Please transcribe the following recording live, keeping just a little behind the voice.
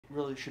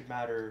really should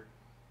matter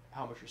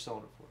how much you're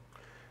selling it for.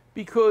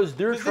 Because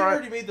they're Because they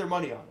already made their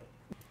money on it.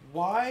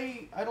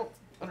 Why? I don't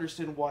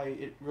understand why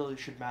it really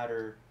should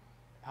matter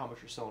how much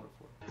you're selling it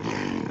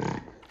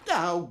for.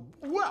 Oh,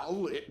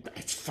 well,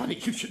 it's funny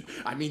you should...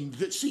 I mean,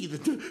 see,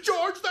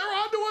 George, they're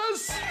on to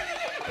us!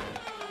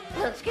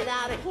 Let's get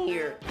out of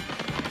here.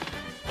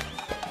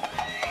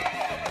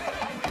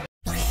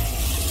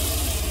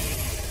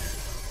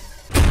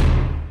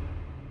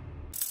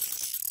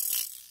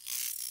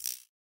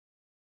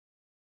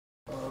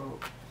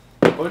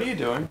 What are you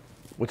doing?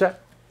 What's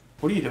that?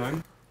 What are you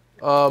doing?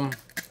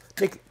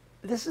 Nick,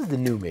 this is the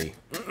new me.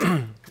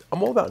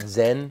 I'm all about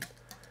zen,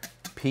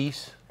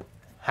 peace,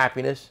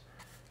 happiness,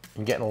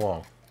 and getting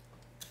along.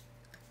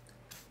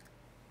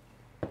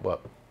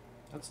 What?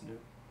 That's new.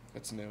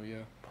 It's new, yeah.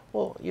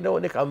 Well, you know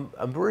what, Nick? I'm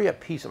very at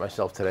peace with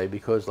myself today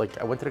because, like,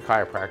 I went to the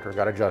chiropractor,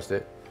 got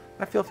adjusted,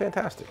 and I feel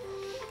fantastic.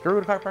 You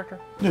ever go to the chiropractor?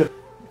 Yeah.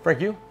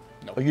 Frank, you?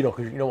 No. Oh, you know,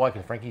 because you know why?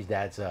 Because Frankie's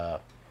dad's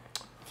a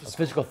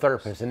physical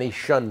therapist, and they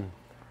shun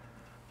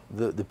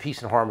the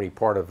peace and harmony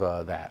part of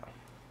that.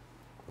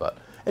 But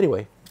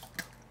anyway,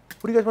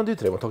 what do you guys want to do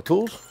today? Want to talk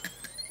tools?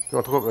 You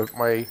want to talk about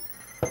my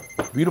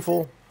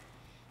beautiful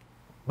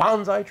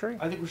bonsai tree?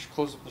 I think we should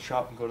close up the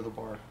shop and go to the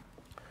bar.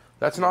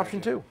 That's an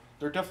option too.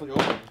 They're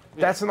definitely open.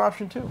 Yeah. That's an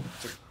option too.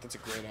 That's a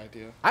great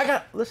idea.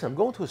 Listen, I'm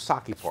going to a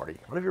sake party. I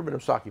don't know if you've ever been to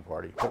a sake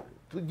party.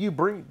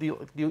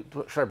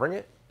 Should I bring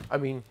it? I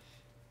mean,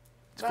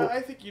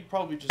 I think you'd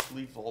probably just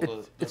leave all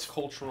the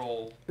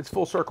cultural... It's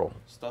full circle.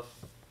 Stuff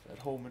at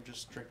home and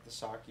just drink the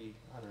sake.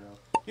 I don't know.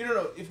 You don't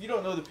know. If you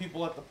don't know the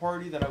people at the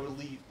party, then I would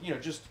leave,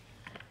 just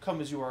come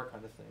as you are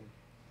kind of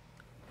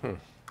thing.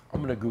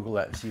 I'm going to Google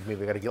that and see if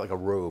maybe I got to get like a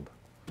robe.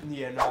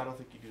 Yeah, no, I don't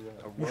think you do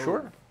that. You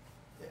sure?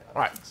 Yeah.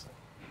 All right.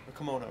 A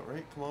kimono,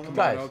 right? Kimono?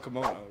 Guys.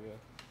 Kimono, yeah.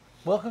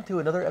 Welcome to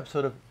another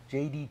episode of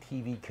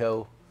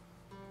Jdtco,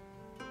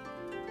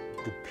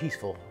 the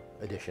peaceful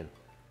edition.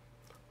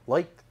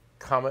 Like,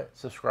 comment,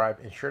 subscribe,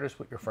 and share this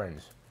with your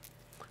friends.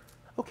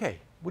 Okay,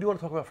 what do you want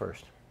to talk about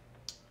first?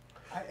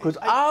 Because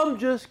I'm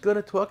just going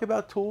to talk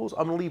about tools.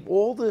 I'm going to leave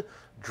all the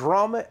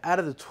drama out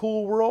of the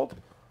tool world.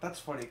 That's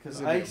funny,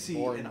 because I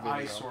see an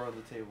eyesore on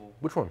the table.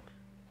 Which one?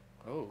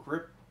 Oh.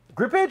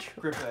 Grip edge?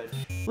 Grip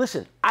edge.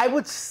 Listen, I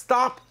would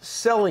stop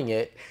selling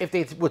it if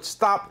they would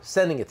stop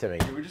sending it to me.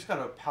 Yeah, we just got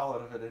a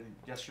pallet of it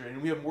yesterday,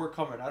 and we have more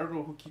coming. I don't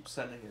know who keeps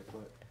sending it,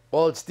 but...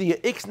 Well, it's the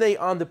Ixnay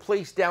on the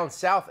place down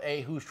south,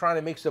 A, who's trying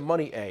to make some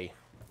money, A.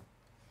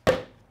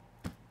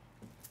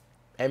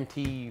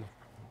 MT...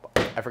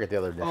 I forget the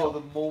other initial. Oh,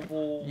 the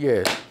mobile...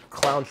 Yeah,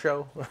 clown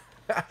show.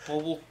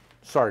 Mobile...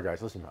 Sorry,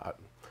 guys. Listen,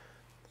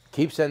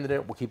 keep sending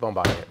it. We'll keep on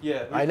buying it.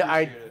 Yeah,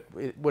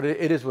 we appreciate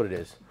it. It is what it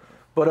is.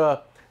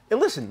 But, and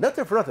listen,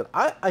 nothing for nothing.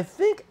 I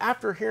think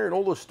after hearing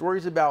all those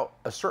stories about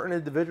a certain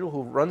individual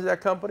who runs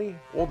that company,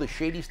 all the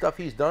shady stuff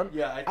he's done,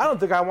 yeah, I don't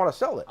think I want to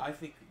sell it. I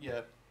think,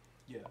 yeah.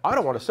 I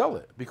don't want to sell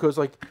it because,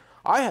 like,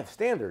 I have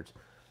standards.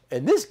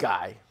 And this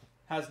guy...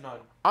 has none.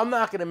 I'm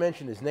not going to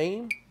mention his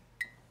name,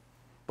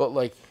 but,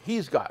 like,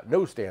 he's got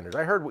no standards.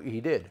 I heard what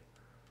he did.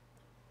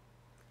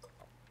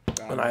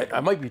 And I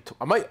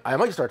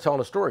might start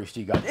telling a story to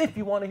you guys. If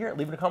you want to hear it,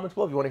 leave in the comments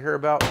below if you want to hear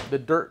about the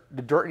dirt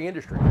in the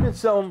industry. And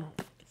so,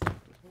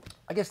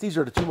 I guess these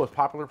are the two most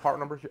popular part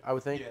numbers, I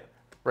would think. Yeah.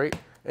 Right?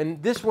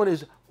 And this one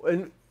is,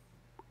 and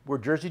we're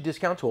Jersey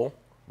Discount Tool,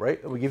 right?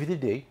 And we give you the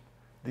D.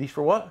 These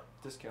for what?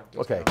 Discount.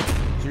 Okay.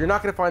 So you're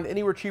not going to find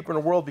anywhere cheaper in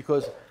the world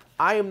because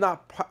I am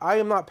not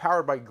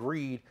powered by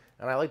greed,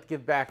 and I like to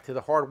give back to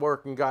the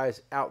hard-working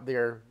guys out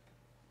there,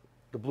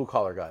 the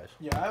blue-collar guys.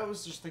 Yeah, I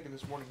was just thinking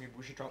this morning maybe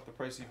we should drop the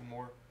price even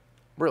more.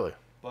 Really?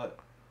 But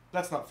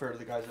that's not fair to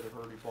the guys that have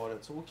already bought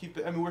it. So we'll keep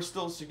it. I mean, we're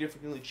still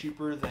significantly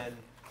cheaper than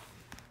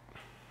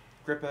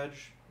Grip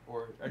Edge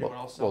or anyone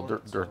else selling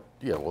it. They're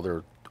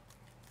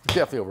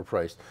definitely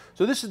overpriced.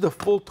 So this is the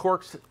full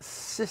torque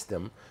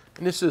system,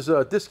 and this is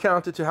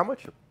discounted to how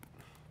much?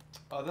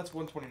 That's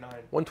 $129.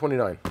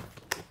 $129.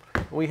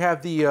 We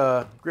have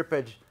the Grip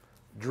Edge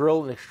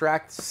drill and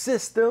extract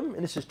system,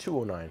 and this is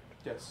 $209.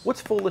 Yes. What's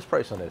full list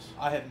price on this?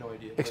 I have no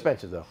idea.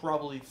 Expensive though.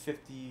 Probably $50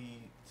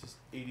 to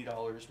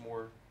 $80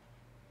 more.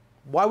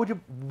 Why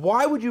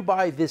would you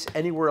buy this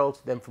anywhere else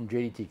than from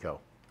Jdtco?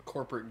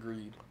 Corporate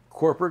greed.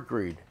 Corporate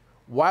greed.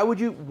 Why would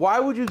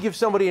you give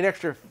somebody an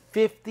extra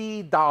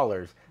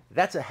 $50?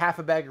 That's a half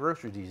a bag of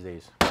groceries these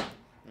days.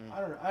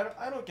 I don't know.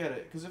 I don't get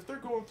it, because if they're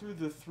going through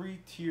the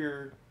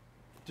 3-tier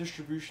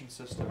distribution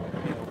system,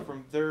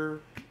 from their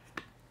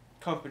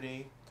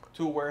company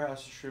to a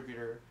warehouse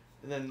distributor,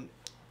 and then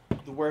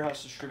the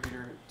warehouse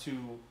distributor to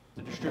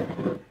the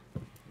distributor,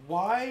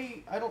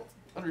 I don't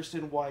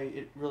understand why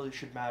it really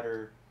should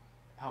matter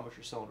how much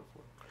you're selling it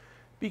for.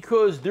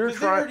 Because they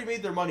already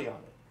made their money on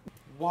it.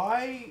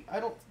 Why? I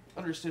don't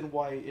understand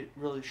why it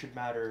really should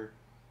matter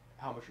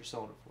how much you're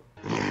selling it for.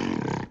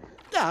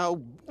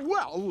 Oh,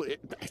 well,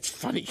 it's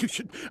funny you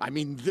should... I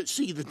mean,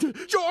 see,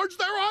 George,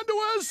 they're on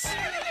to us!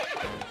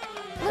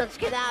 Let's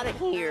get out of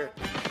here.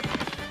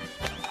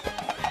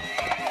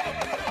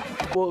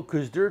 Well,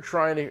 because they're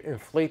trying to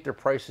inflate their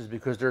prices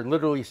because they're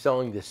literally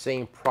selling the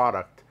same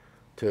product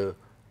to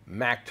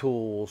Mac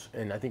Tools,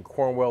 and I think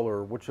Cornwell,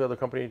 or which other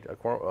company,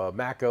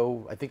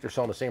 Maco. I think they're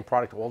selling the same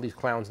product to all these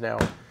clowns now.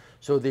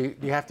 So they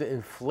have to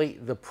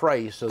inflate the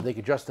price so they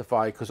can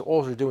justify, because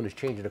all they're doing is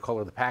changing the color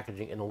of the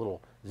packaging and a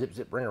little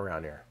zip ring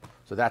around there.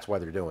 So that's why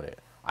they're doing it.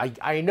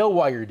 I know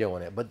why you're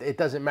doing it, but it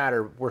doesn't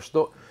matter. We're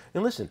still,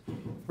 and listen,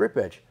 Rip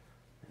Edge,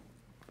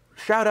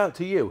 shout out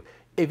to you.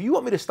 If you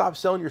want me to stop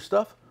selling your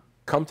stuff,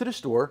 come to the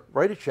store,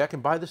 write a check,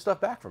 and buy the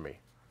stuff back from me.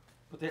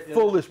 But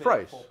Full list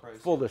price.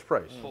 Full list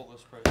price. Full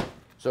list price.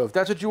 So if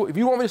that's what if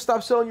you want me to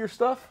stop selling your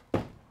stuff,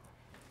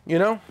 you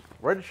know,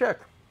 write a check.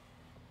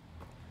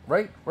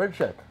 Write a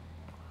check.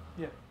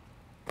 Yeah.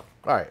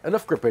 All right,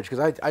 enough grip edge, because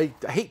I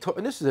hate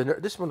and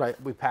this one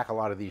we pack a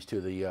lot of these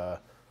too. The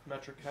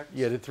metric hex.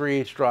 Yeah, the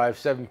 3/8 drive,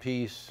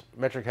 7-piece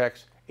metric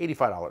hex,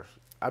 $85.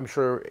 I'm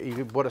sure if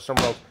you bought it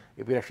somewhere else,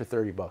 it'd be an extra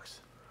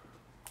 $30.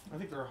 I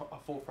think a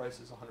full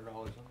price is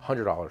 $100.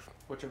 $100.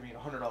 Which I mean,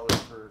 $100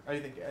 for I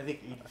think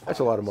 85. That's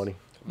a lot of money.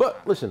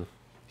 But listen,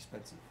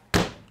 expensive.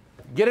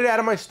 Get it out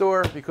of my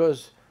store,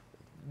 because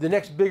the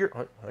next bigger.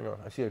 Hang on,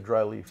 I see a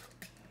dry leaf.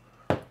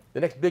 The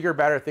next bigger,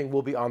 badder thing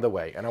will be on the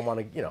way, and I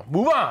want to,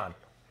 move on.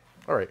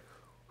 All right.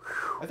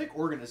 I think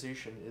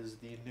organization is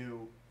the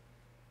new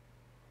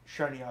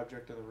shiny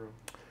object in the room.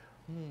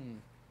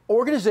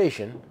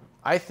 Organization,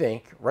 I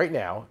think, right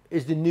now,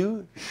 is the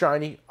new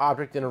shiny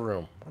object in a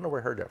room. I don't know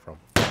where I heard that from.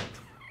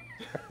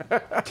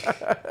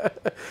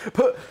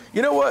 But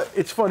you know what?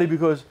 It's funny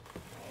because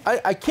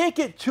I can't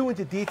get too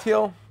into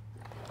detail,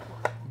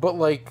 but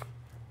like,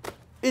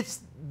 it's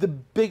the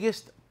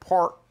biggest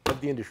part of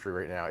the industry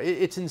right now.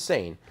 It's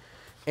insane.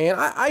 And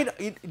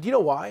do you know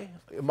why,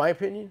 in my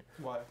opinion?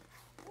 Why?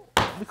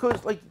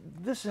 Because like,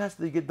 this has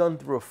to get done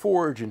through a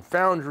forge and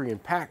foundry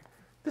and pack.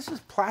 This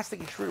is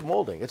plastic extruded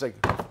molding. It's like,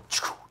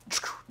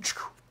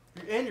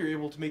 and you're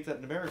able to make that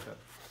in America.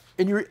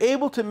 and you're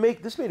able to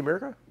make this made in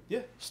America? Yeah.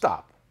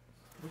 Stop.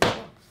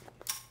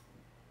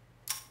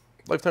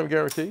 Lifetime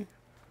guarantee?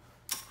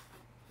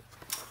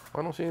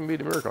 I don't see any made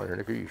in America on here,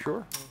 Nick. Are you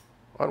sure?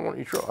 I don't want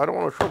any trouble. I don't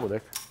want no trouble,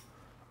 Nick.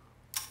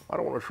 I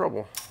don't want no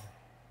trouble.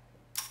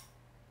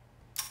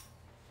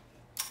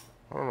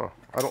 I don't know.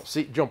 I don't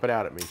see it jumping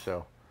out at me,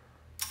 so.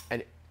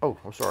 And, oh,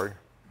 I'm sorry.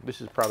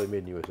 This is probably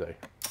made in USA.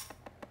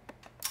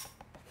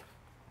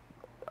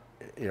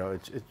 You know,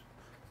 it's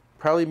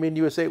probably made in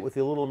USA with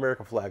the little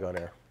American flag on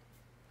there.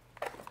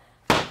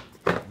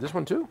 This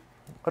one too?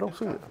 I don't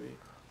see it.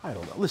 I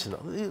don't know.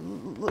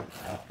 Listen, look,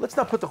 let's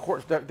not put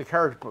the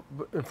carriage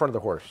in front of the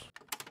horse.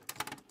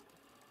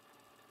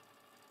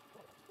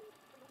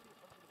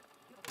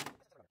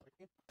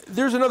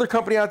 There's another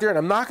company out there, and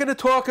I'm not going to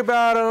talk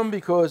about them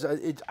because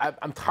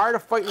I'm tired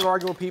of fighting and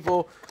arguing with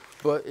people,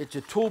 but it's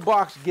a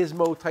toolbox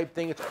gizmo type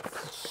thing. It's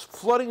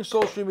flooding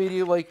social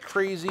media like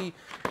crazy,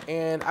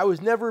 and I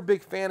was never a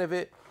big fan of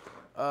it.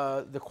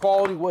 The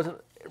quality wasn't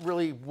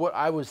really what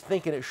I was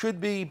thinking it should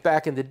be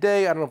back in the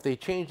day. I don't know if they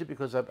changed it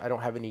because I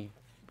don't have any,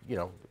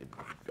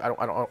 I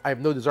have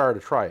no desire to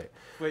try it.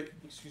 Wait,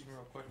 excuse me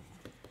real quick.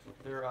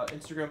 Their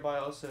Instagram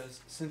bio says,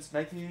 since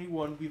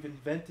 1981, we've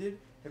invented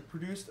and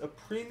produced a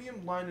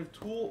premium line of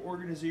tool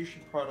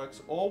organization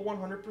products, all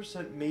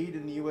 100% made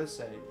in the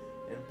USA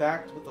and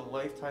backed with a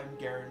lifetime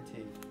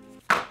guarantee.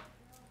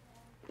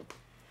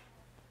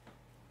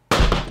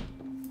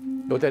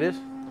 Know what that is?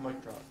 The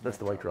mic drop. That's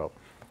the mic drop.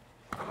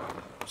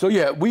 So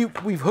yeah,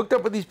 we've hooked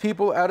up with these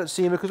people out at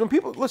SEMA, because when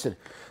people, listen,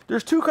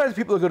 there's two kinds of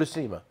people that go to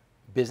SEMA.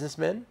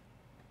 Businessmen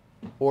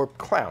or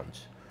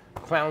clowns.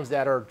 Clowns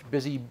that are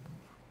busy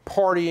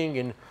partying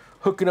and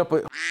hooking up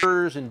with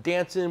her and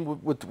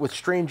dancing with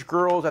strange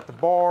girls at the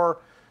bar,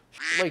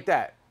 like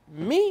that.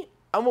 Me,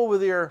 I'm over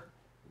there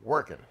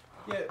working.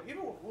 Yeah,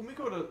 when we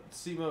go to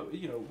SEMA,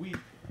 we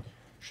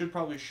should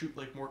probably shoot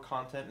like more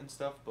content and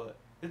stuff, but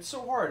it's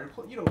so hard.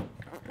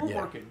 We're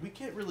working. We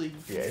can't really.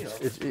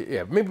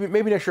 Yeah,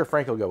 maybe next year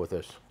Frank will go with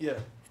us. Yeah.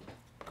 What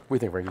do you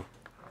think, Frankie?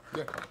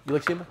 Yeah. You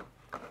like SEMA?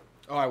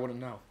 Oh, I wouldn't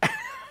know.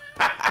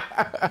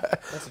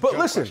 But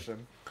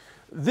listen,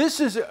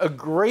 this is a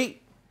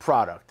great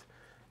product,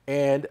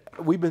 and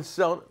we've been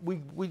selling.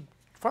 We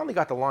finally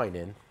got the line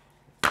in,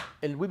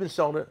 and we've been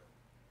selling it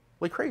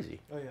like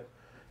crazy. Oh yeah.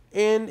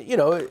 And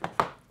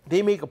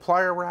they make a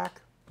plier rack.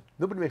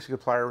 Nobody makes a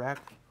good plier rack.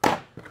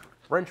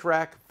 Wrench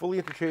rack, fully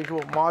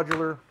interchangeable,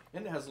 modular.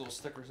 And it has little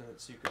stickers in it,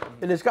 so you can.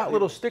 And it's got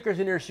little stickers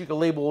in there so you can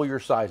label all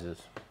your sizes.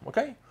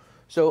 Okay?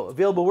 So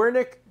available where,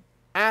 Nick?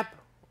 App,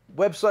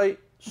 website,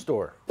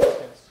 store.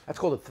 Yes. That's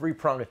called a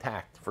three-prong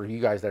attack for you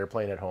guys that are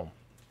playing at home.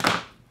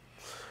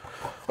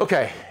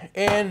 Okay,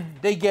 and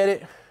they get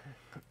it.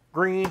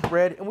 Green,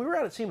 red, and we were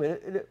out at SEMA.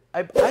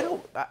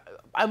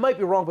 I might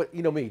be wrong, but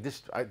you know me.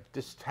 This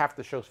half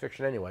the show's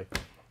fiction anyway.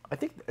 I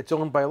think it's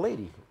owned by a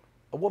lady.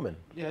 A woman.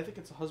 Yeah, I think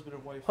it's a husband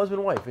and wife. Husband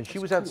and wife. And she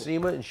was at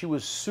SEMA, and she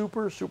was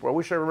super, super. I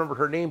wish I remembered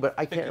her name, but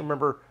I can't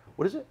remember.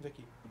 What is it?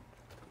 Vicky.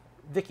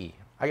 Vicky.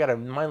 I got a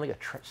mind like a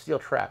steel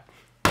trap.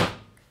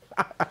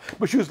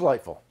 But she was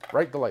delightful,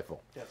 right?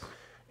 Delightful. Yes.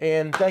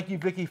 And thank you,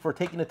 Vicky, for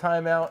taking the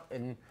time out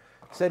and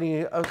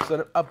setting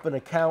up an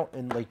account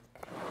and like.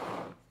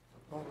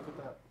 Oh, look at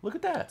that. Look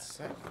at that.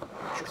 Sick.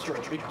 It's for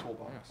a big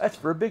toolbox. That's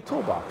for a big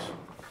toolbox.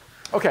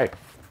 Okay.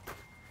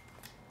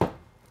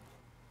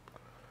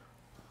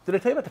 Did I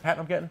tell you about the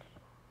patent I'm getting?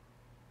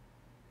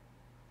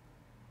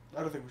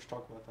 I don't think we should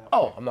talk about that.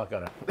 Oh, I'm not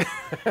gonna.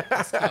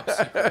 That's top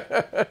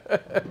secret.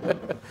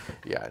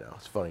 Yeah, I know.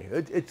 It's funny.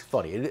 It's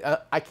funny.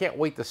 I can't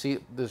wait to see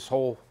this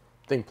whole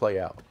thing play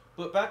out.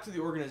 But back to the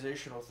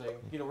organizational thing.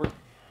 You know,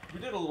 we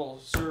did a little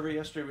survey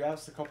yesterday. We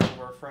asked a couple of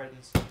our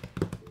friends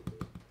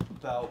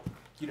about,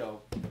 you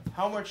know,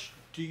 how much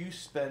do you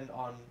spend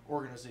on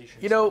organization?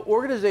 You know,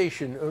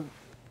 organization.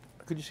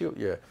 Could you see?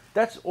 Yeah,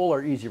 that's all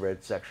our Easy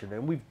Red section,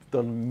 and we've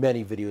done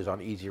many videos on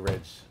Easy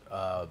Red's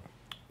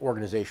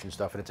organization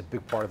stuff, and it's a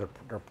big part of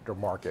their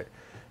market.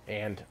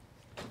 And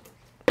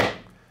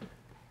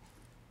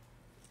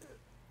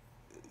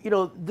you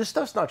know, this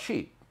stuff's not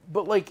cheap.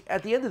 But like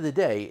at the end of the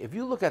day, if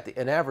you look at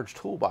an average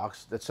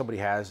toolbox that somebody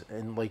has,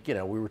 and like you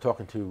know, we were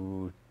talking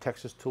to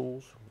Texas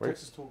Tools, right?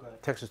 Texas Tool Guy.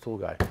 Texas Tool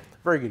Guy,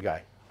 very good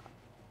guy,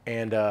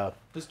 and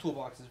This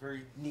toolbox is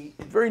very neat.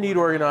 very neat,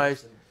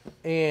 organized.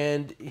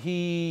 And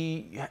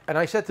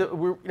I said to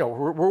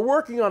we're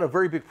working on a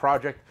very big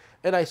project,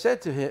 and I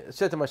said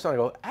to my son, I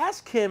go,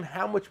 ask him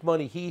how much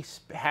money he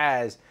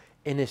has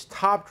in his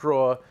top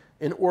drawer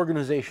in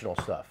organizational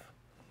stuff.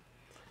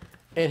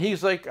 And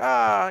he's like, you know,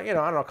 I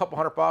don't know, a couple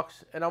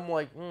 $100. And I'm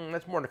like,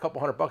 that's more than a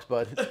couple $100,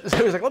 bud.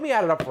 So he's like, let me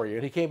add it up for you.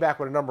 And he came back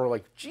with a number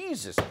like,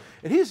 Jesus.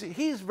 And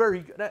he's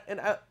very good,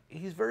 and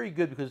he's very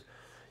good because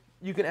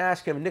you can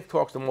ask him. Nick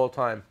talks to him all the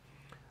time.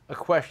 A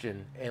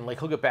question, and like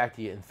he'll get back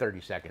to you in 30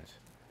 seconds.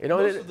 You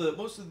know,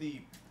 most of the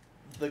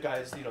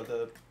guys, you know,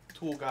 the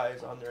tool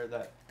guys on there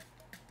that,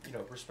 you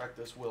know, respect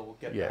us will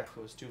get back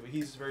to us too. But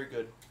he's very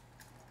good.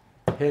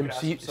 Him,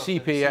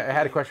 CP. I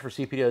had a question for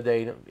CP the other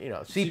day. You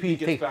know,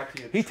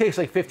 CP takes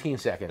like 15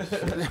 seconds,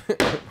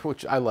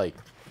 which I like.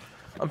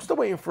 I'm still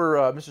waiting for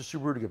Mr.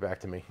 Subaru to get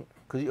back to me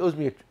because he owes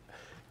me.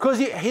 Because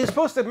he's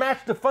supposed to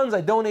match the funds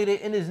I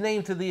donated in his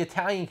name to the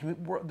Italian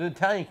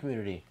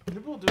community. Maybe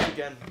we'll do it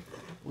again.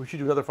 We should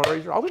do another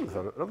fundraiser. I'll do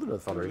another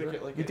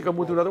fundraiser. Like you think I'm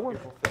going to do another one?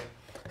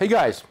 Hey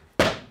guys,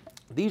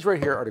 these right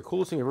here are the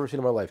coolest thing I've ever seen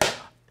in my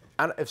life.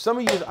 And if some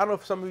of you, I don't know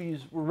if some of you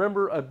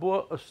remember, I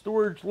bought a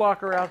storage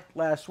locker out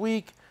last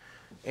week,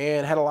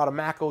 and had a lot of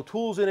Mako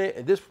tools in it.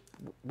 And this,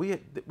 we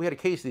had a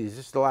case of these.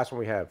 This is the last one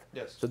we have.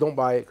 Yes. So don't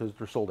buy it because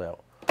they're sold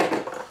out.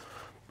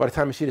 By the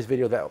time you see this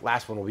video, that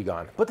last one will be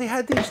gone. But they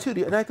had these too,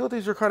 and I thought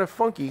these were kind of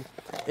funky.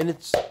 And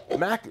it's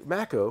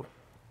Mako,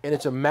 and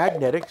it's a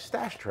magnetic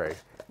stash tray.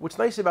 What's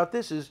nice about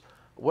this is,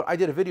 what I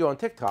did a video on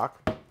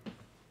TikTok.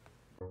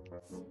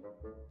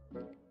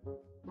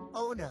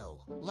 Oh no,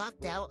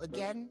 locked out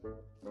again?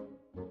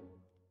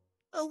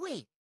 Oh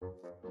wait.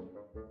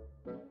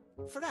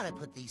 Forgot I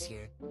put these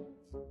here.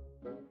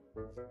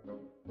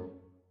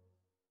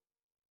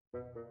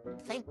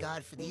 Thank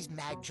God for these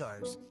mag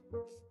jars.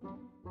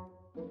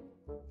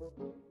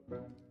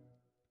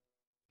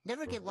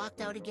 Never get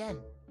locked out again.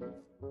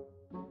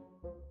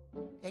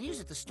 And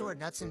use it to store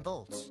nuts and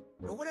bolts,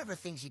 or whatever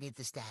things you need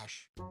to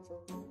stash.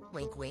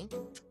 Wink, wink.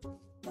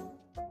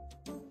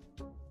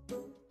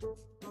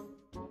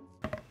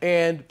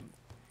 And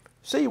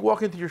say you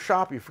walk into your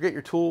shop, you forget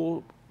your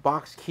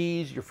toolbox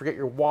keys, you forget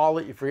your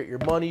wallet, you forget your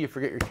money, you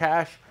forget your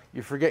cash,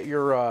 you forget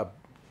your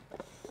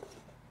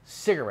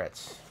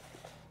cigarettes.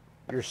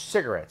 Your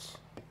cigarettes.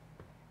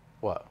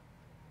 What?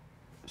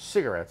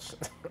 Cigarettes.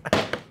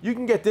 You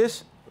can get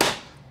this,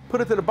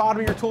 put it to the bottom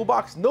of your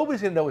toolbox.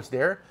 Nobody's going to know it's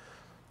there.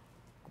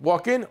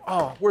 Walk in.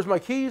 Oh, where's my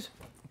keys?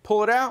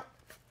 Pull it out.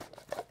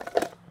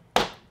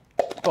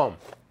 Boom.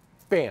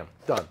 Bam.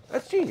 Done.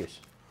 That's genius.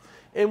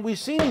 And we've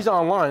seen these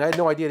online. I had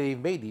no idea they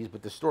even made these,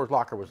 but the storage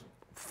locker was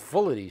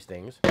full of these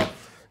things.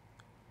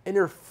 And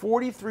they're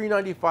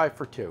 $43.95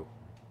 for two.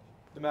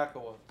 The Mako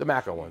one. The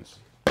Mako ones.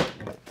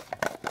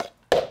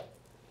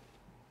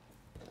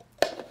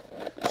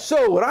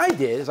 So what I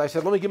did is I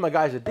said, let me give my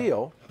guys a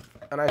deal.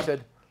 And I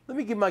said, let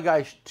me give my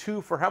guys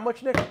two for how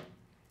much, Nick?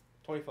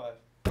 25.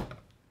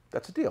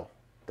 That's a deal.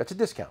 That's a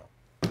discount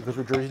because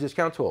we're Jersey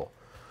Discount Tool.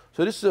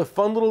 So this is a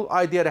fun little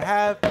idea to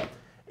have.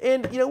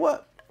 And you know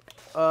what?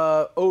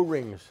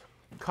 O-rings,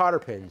 cotter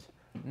pins,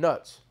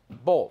 nuts,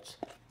 bolts,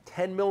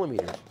 10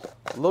 millimeters.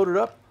 Load it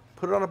up,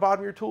 put it on the bottom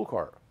of your tool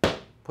cart.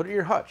 Put it in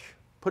your hutch.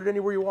 Put it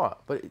anywhere you want.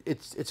 But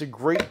it's a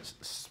great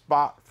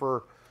spot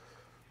for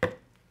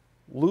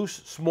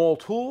loose, small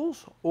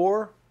tools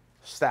or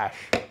stash,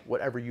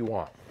 whatever you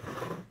want.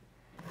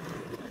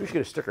 We should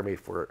get a sticker made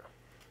for it.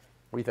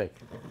 What do you think?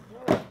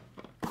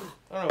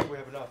 I don't know if we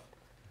have enough.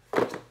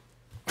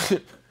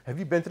 Have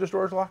you been to the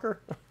storage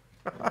locker?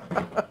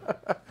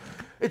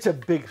 It's a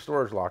big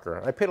storage locker.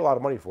 I paid a lot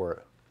of money for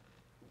it.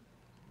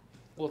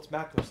 Well, it's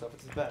Mako stuff.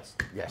 It's the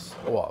best. Yes.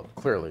 Well,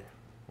 clearly.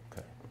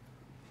 Okay.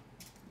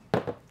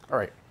 All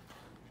right.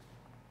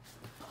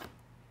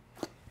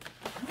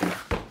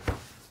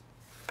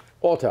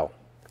 Autel.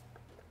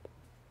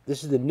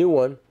 This is the new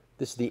one.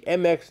 This is the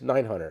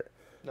MX900.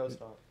 No, it's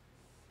not.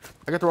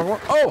 I got the wrong one.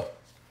 Oh!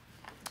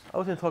 I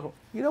was going to talk about,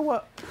 you know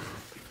what?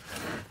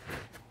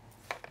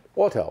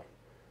 Autel.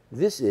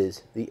 This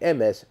is the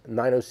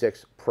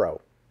MS-906 Pro,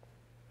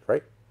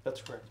 right?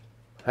 That's correct.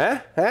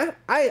 Huh?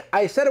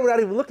 I said it without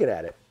even looking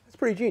at it. It's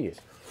pretty genius.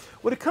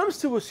 When it comes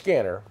to a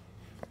scanner,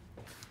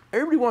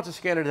 everybody wants a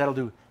scanner that'll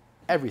do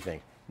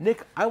everything.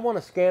 Nick, I want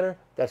a scanner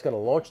that's going to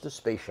launch the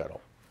space shuttle.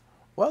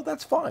 Well,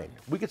 that's fine.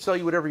 We could sell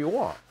you whatever you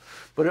want.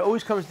 But it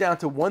always comes down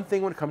to one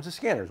thing when it comes to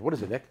scanners. What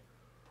is it, Nick?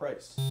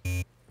 Price.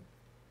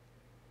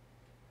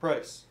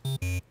 Price.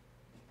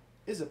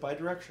 Is it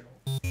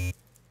bidirectional?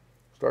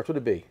 Starts with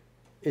a B.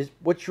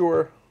 What's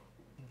your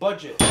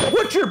Budget.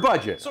 What's your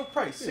budget? So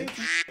price. Same.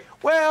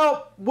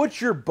 Well, what's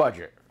your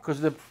budget?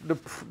 Because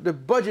the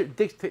budget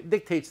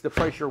dictates the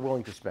price you're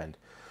willing to spend.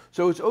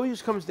 So it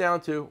always comes down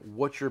to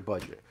what's your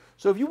budget.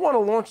 So if you want to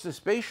launch the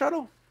space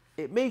shuttle,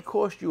 it may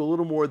cost you a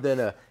little more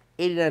than a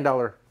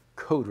 $89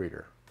 code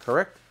reader.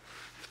 Correct?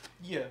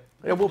 Yeah.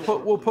 And we'll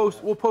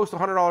post a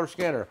 $100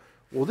 scanner.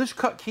 Will this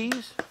cut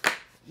keys?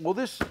 Will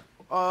this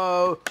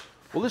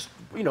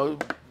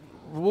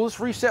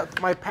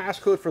reset my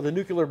passcode for the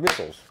nuclear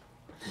missiles?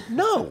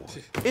 No.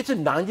 It's a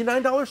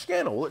 $99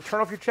 scanner. Will it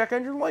turn off your check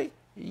engine light?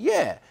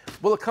 Yeah.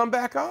 Will it come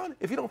back on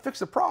if you don't fix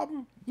the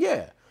problem?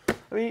 Yeah.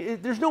 I mean,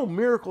 there's no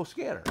miracle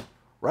scanner,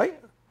 right?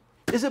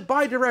 Is it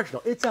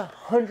bidirectional? It's a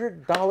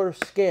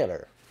 $100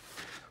 scanner.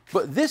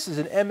 But this is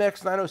an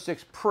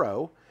MX906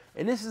 Pro,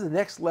 and this is the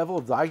next level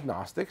of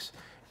diagnostics.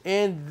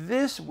 And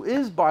this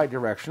is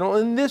bidirectional,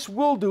 and this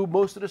will do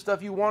most of the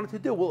stuff you want it to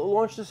do. Will it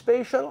launch the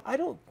space shuttle? I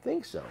don't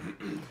think so.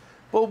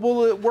 But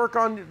will it work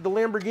on the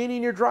Lamborghini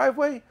in your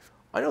driveway?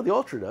 I know the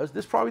Ultra does.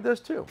 This probably does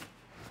too.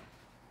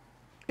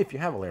 If you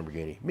have a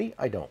Lamborghini. Me,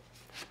 I don't.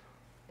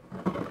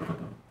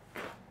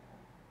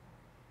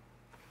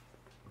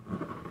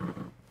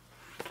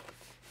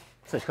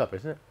 It's a nice cup,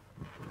 isn't it?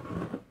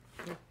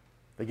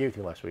 They gave it to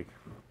me last week.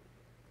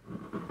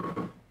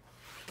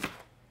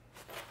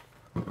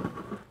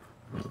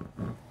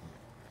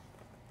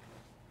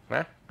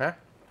 Huh?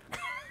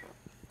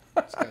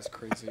 This guy's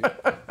crazy.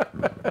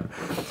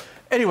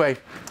 Anyway,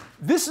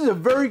 this is a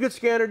very good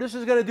scanner. This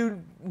is going to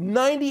do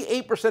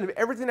 98% of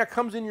everything that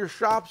comes in your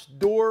shop's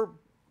door,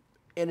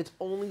 and it's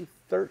only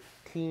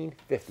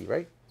 $13.50,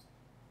 right?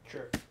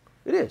 Sure.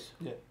 It is.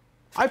 Yeah.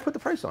 I put the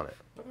price on it.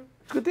 Okay.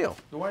 Good deal.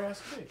 So why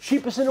ask me?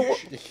 Cheapest in the world.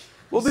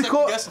 Well, He's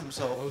because second-guessing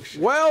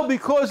himself.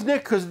 because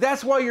Nick, because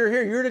that's why you're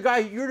here. You're the guy.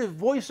 You're the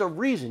voice of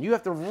reason. You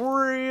have to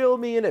reel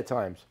me in at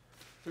times.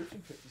 $13.50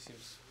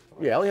 seems.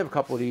 Yeah, I only have a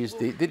couple of these.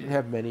 They didn't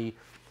have many.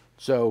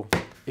 So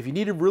if you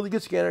need a really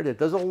good scanner that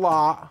does a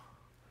lot,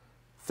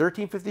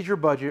 $13.50 is your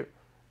budget.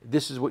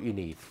 This is what you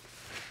need.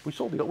 We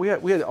sold it. We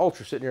had the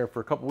Ultra sitting there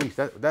for a couple of weeks.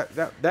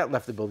 That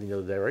left the building the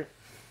other day, right?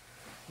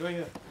 Oh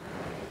yeah.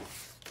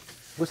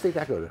 What state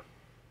that go to?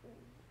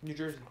 New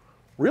Jersey.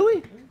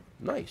 Really?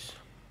 Nice.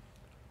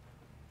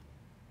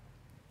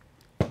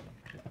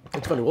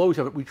 It's funny.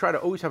 We try to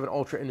always have an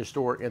Ultra in the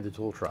store and the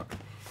tool truck,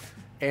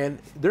 and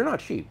they're not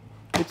cheap.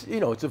 It's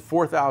it's a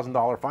 $4,000,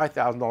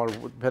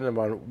 $5,000 depending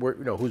on where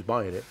who's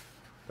buying it.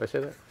 Did I say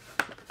that?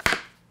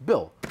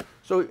 Bill.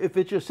 So if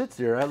it just sits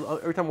there,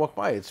 every time I walk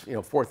by, it's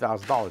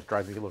 $4,000.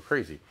 Drives me a little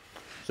crazy.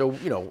 So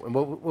and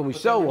when we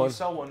sell one, if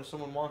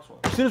someone wants one.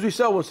 as soon as we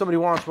sell one, somebody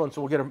wants one.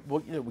 So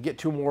we'll get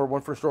two more,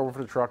 one for the store, one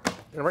for the truck.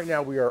 And right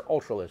now we are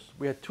Ultraless.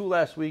 We had two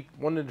last week.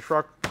 One in the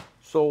truck,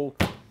 sold.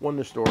 One in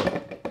the store,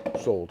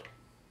 sold.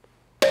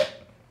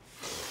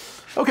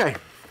 Okay,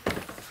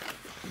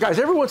 guys.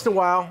 Every once in a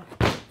while,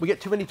 we get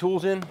too many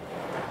tools in,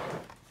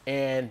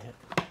 and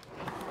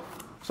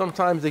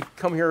sometimes they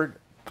come here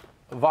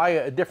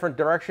via a different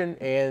direction,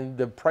 and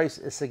the price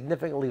is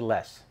significantly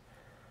less.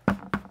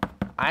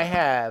 I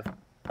have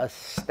a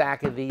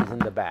stack of these in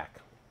the back.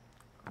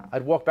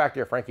 I'd walk back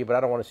there, Frankie, but I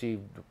don't want to see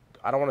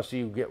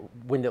you get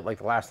winded like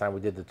the last time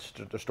we did the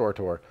store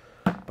tour.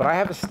 But I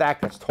have a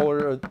stack that's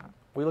taller.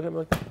 What are you looking at me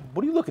like that?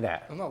 What are you looking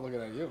at? I'm not looking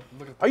at you. I'm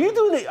looking at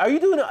Are you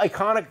doing an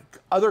iconic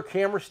other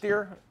camera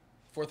steer?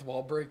 fourth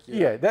wall break?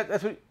 Yeah,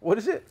 that's what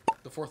is it?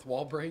 The fourth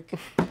wall break?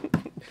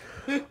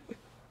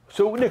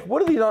 So Nick,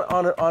 what are these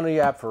on the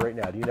app for right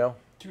now? Do you know?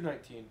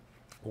 $219.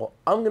 Well,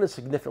 I'm going to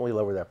significantly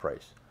lower that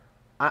price.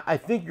 I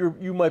think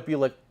you might be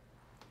like,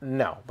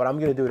 no, but I'm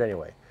going to do it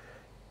anyway.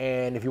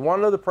 And if you want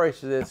to know the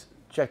price of this,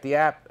 check the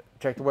app,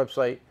 check the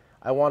website.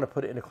 I want to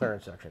put it in the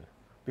clearance section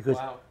because.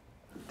 Wow.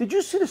 Did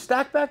you see the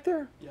stack back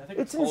there? Yeah, I think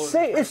it's taller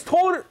insane. than It's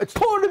taller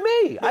than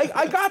me.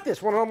 I got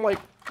this one. I'm like.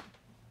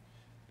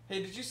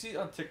 Hey, did you see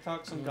on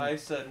TikTok some guy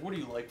said, "What are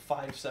you like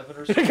 5'7"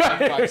 or something?"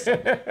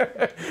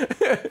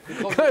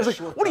 5'7". Guy's like,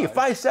 "What are you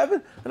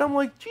 5'7"? And I'm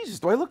like, Jesus,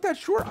 do I look that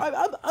short?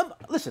 I'm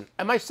listen.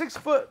 Am I 6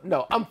 foot?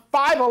 No, I'm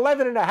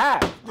 5'11 and a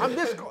half. I'm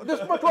this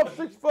much off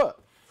 6 foot.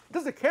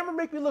 Does the camera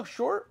make me look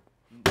short?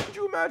 Could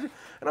you imagine?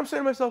 And I'm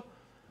saying to myself,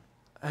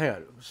 hang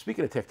on.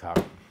 Speaking of TikTok,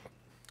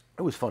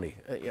 it was funny.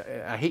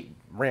 I hate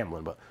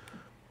rambling, but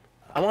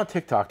I'm on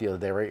TikTok the other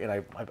day, right? And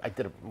I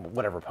did a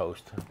whatever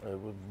post. It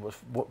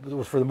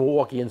was for the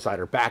Milwaukee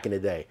Insider back in the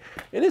day.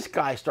 And this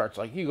guy starts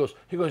like he goes,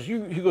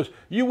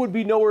 you would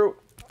be nowhere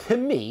to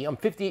me, I'm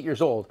 58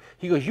 years old.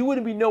 He goes, you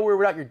wouldn't be nowhere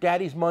without your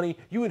daddy's money.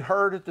 You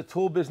inherited the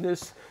tool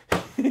business.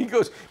 He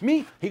goes,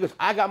 me? He goes,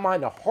 I got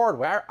mine the hard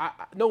way.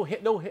 No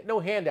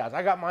handouts.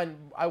 I got mine.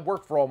 I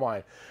worked for all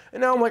mine.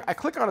 And now I'm like, I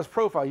click on his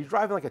profile. He's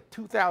driving like a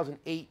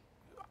 2008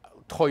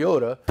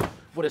 Toyota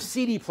with a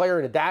CD player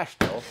and a dash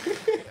still.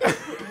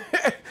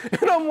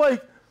 And I'm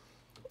like,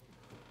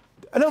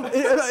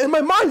 and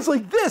my mind's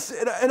like this.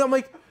 And I'm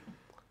like,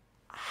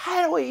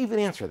 how do I even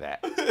answer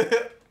that?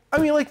 I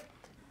mean, like,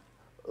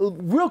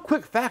 real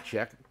quick fact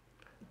check.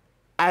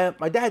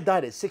 My dad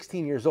died at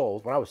 16 years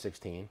old when I was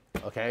 16.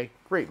 Okay,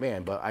 great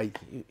man, but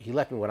he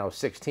left me when I was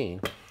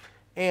 16,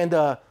 and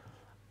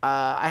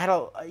I had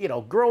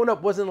growing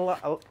up wasn't a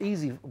lot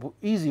easy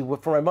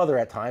for my mother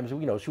at times. You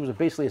know, she was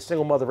basically a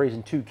single mother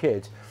raising 2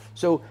 kids,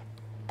 so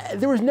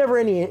there was never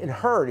any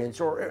inheritance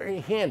or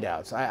any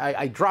handouts.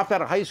 I dropped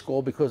out of high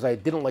school because I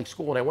didn't like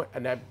school,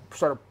 and I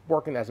started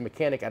working as a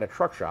mechanic at a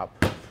truck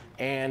shop,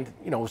 and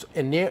was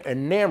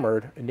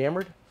enamored.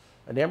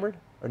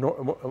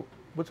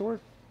 What's the word?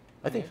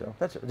 I think so.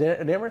 That's it.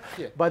 Enamored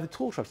by the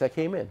tool trucks that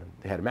came in.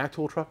 They had a Mack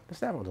tool truck, the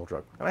Snap-on tool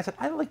truck. And I said,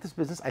 I like this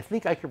business. I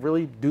think I could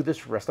really do this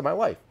for the rest of my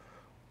life.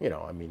 You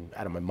know, I mean,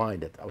 out of my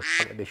mind,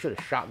 they should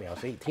have shot me. I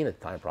was 18 at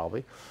the time,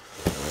 probably.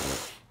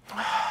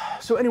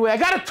 So anyway, I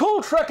got a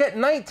tool truck at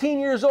 19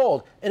 years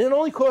old, and it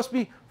only cost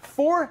me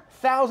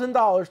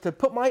 $4,000 to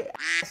put my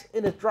ass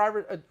in a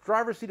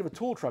driver's seat of a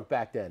tool truck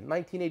back then,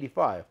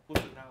 1985.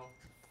 What's it now?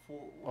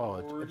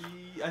 40,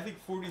 I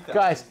think 40,000.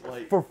 Guys,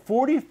 for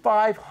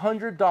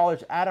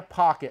 $4,500 out of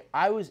pocket,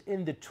 I was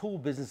in the tool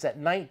business at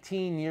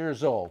 19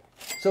 years old.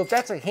 So if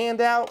that's a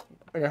handout,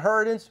 an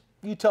inheritance,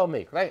 you tell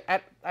me. I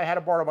had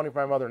to borrow money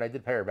from my mother, and I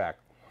did pay her back.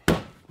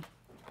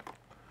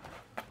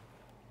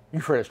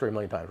 You've heard that story a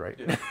million times, right?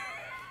 Yeah.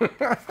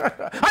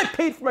 I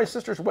paid for my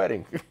sister's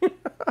wedding.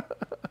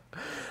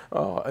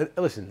 Oh,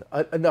 listen,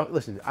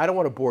 listen, I don't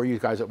want to bore you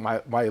guys with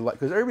my life,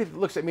 because everybody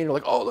looks at me and they're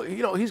like, oh,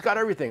 he's got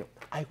everything.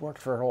 I worked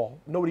for it all.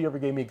 Nobody ever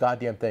gave me a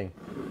goddamn thing.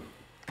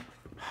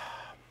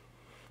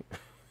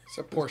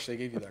 Except Porsche, they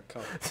gave you that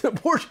cup.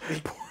 Porsche.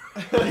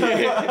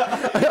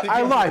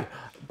 I lied.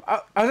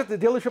 I was at the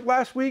dealership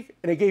last week,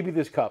 and they gave me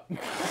this cup.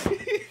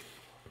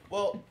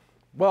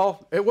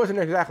 Well, it wasn't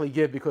exactly a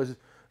gift, because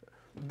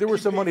there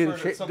was some money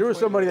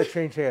that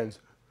changed hands.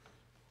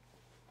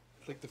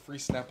 Like the free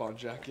Snap-on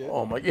jacket.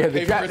 Oh my, yeah,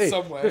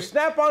 the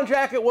Snap-on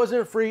jacket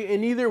wasn't free,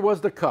 and neither was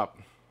the cup.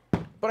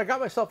 But I got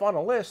myself on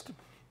a list.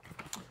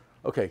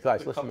 Okay,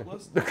 guys, listen to me.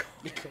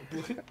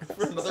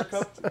 For another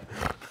cup?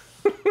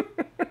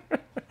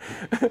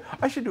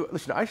 I should do it.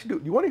 Listen, I should do.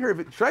 You want to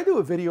hear? Should I do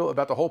a video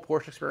about the whole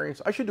Porsche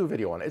experience? I should do a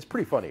video on it. It's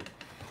pretty funny.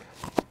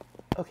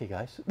 Okay,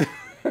 guys.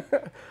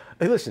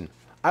 Hey, listen.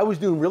 I was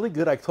doing really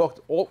good. I talked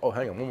all. Oh,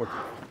 hang on, one more.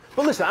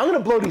 But listen, I'm gonna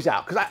blow these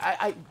out because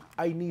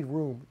I need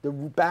room. The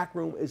back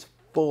room is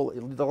full.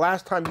 The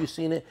last time you've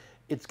seen it,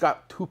 it's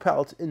got 2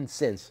 pallets in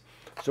since.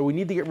 So we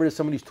need to get rid of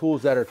some of these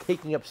tools that are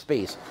taking up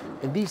space.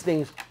 And these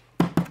things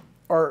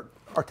are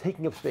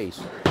taking up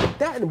space.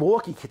 That and the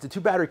Milwaukee kits, the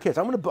 2 battery kits,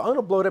 I'm gonna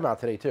blow them out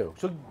today too.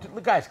 So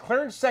guys,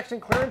 clearance section,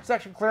 clearance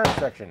section, clearance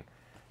section.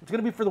 It's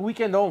gonna be for the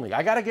weekend only.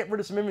 I gotta get rid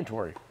of some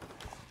inventory.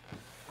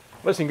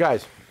 Listen,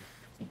 guys.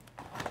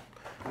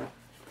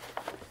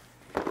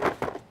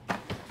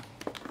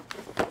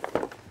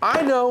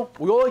 I know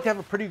we all like to have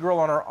a pretty girl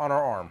on our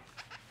arm,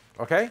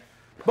 okay?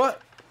 But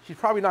she's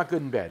probably not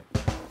good in bed.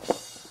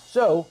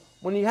 So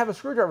when you have a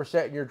screwdriver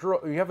set in your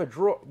drawer,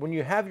 when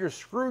you have your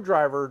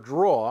screwdriver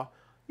drawer,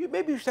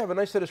 maybe you should have a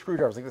nice set of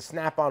screwdrivers, like the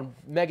Snap-on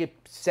Mega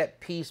Set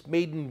Piece,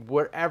 made in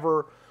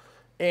whatever,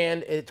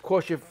 and it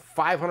costs you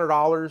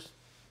 $500.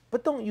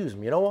 But don't use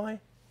them. You know why?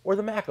 Or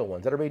the Mako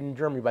ones that are made in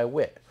Germany by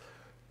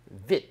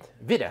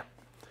Vita.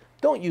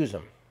 Don't use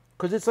them,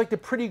 because it's like the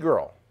pretty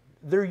girl.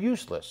 They're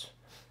useless.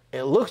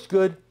 It looks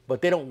good,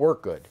 but they don't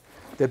work good.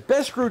 The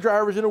best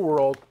screwdrivers in the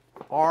world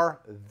are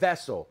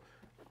Vessel.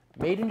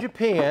 Made in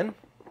Japan,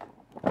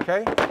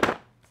 okay?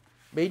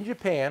 Made in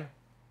Japan.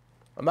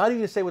 I'm not even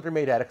gonna say what they're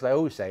made out of, because I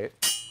always say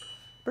it.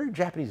 Very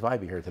Japanese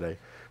vibe here today.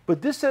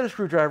 But this set of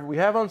screwdriver we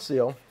have on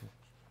sale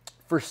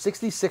for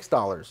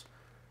 $66.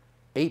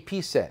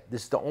 8-piece set.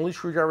 This is the only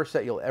screwdriver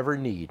set you'll ever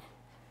need.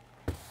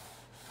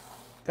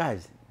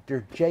 Guys,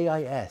 they're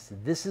JIS.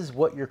 This is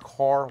what your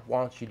car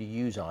wants you to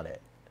use on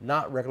it.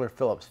 Not regular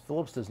Phillips.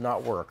 Phillips does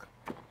not work.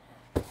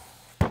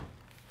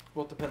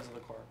 Well, it depends on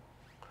the car.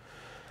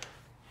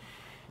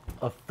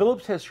 A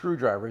Phillips head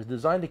screwdriver is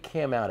designed to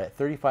cam out at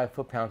 35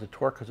 foot-pounds of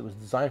torque because it was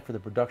designed for the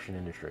production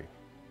industry.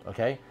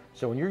 Okay?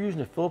 So when you're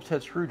using a Phillips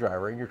head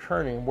screwdriver and you're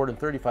turning more than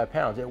 35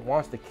 pounds, it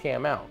wants to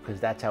cam out because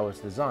that's how it's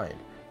designed.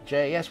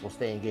 JIS will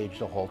stay engaged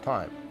the whole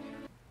time.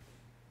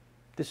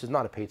 This is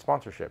not a paid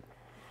sponsorship.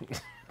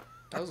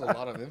 That was a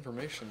lot of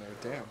information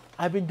there, damn.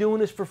 I've been doing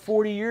this for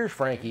 40 years,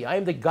 Frankie. I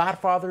am the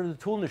godfather of the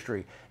tool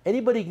industry.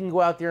 Anybody can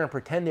go out there and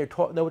pretend they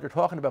know what they're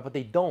talking about, but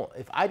they don't.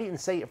 If I didn't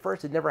say it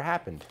first, it never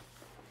happened.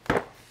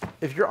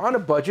 If you're on a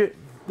budget,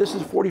 this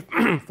is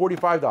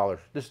 $45.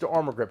 This is the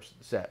Armor Grips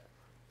set.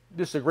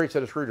 This is a great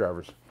set of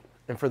screwdrivers.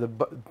 And for the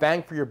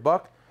bang for your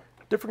buck,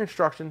 different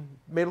construction,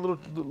 made a little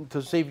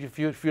to save you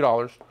a few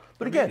dollars.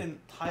 But They're again, made in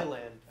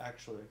Thailand,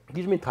 actually.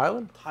 these made in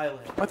Thailand?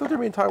 Thailand. I thought they were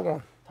made in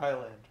Taiwan.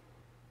 Thailand.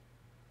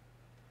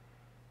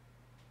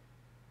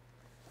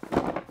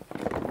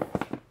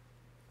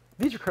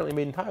 These are currently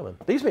made in Thailand.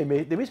 These made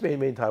made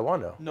in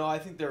Taiwan though. No, I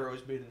think they're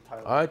always made in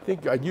Thailand. I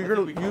think you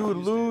would confused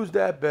lose it.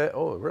 that bet.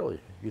 Oh, really?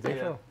 You think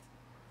Yeah. so?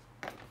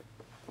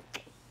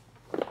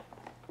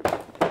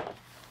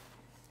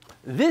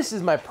 This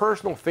is my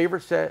personal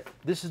favorite set.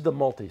 This is the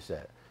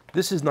multi-set.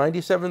 This is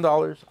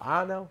 $97.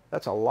 I know,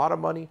 that's a lot of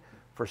money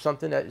for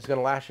something that is going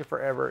to last you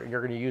forever and you're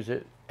going to use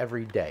it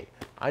every day.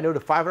 I know the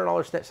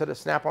 $500 set of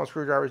snap-on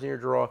screwdrivers in your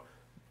drawer,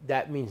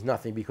 that means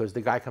nothing because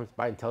the guy comes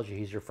by and tells you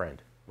he's your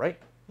friend, right?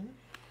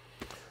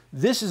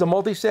 This is a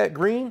multi-set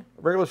green,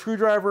 regular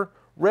screwdriver,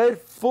 red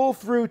full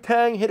through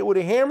tang, hit it with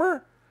a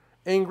hammer,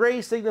 and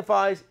gray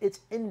signifies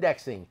it's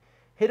indexing.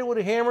 Hit it with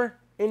a hammer,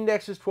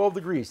 index is 12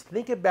 degrees.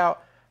 Think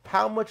about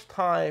how much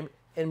time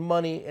and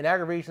money and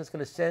aggravation it's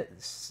going to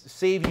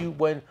save you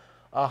when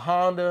a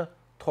Honda,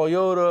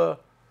 Toyota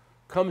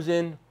comes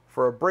in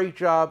for a brake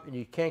job and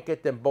you can't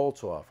get them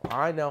bolts off.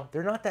 I know,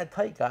 they're not that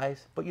tight,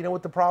 guys, but you know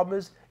what the problem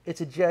is?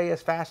 It's a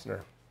JIS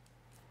fastener.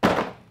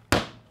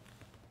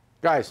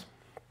 Guys,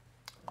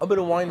 I'm going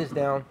to wind this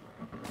down,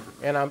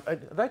 and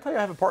did I tell you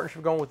I have a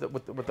partnership going with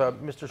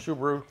Mr.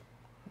 Subaru?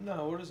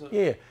 No, what is it?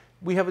 Yeah,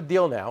 we have a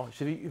deal now.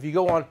 So if you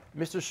go on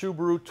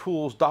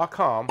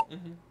MrSubaruTools.com,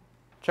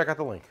 check out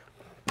the link.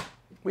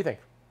 What do you think?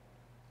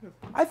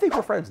 I think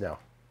we're friends now.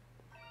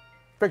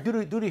 In fact,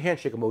 do the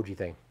handshake emoji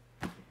thing.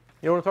 You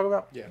know what I'm talking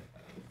about? Yeah.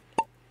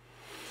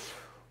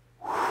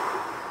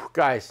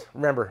 Guys,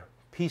 remember,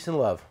 peace and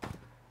love.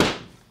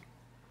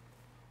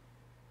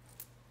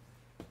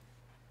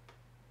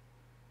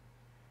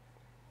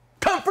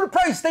 Come for the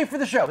price, stay for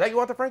the show. That you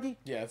want the Frankie?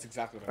 Yeah, that's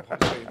exactly what I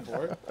was waiting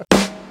for.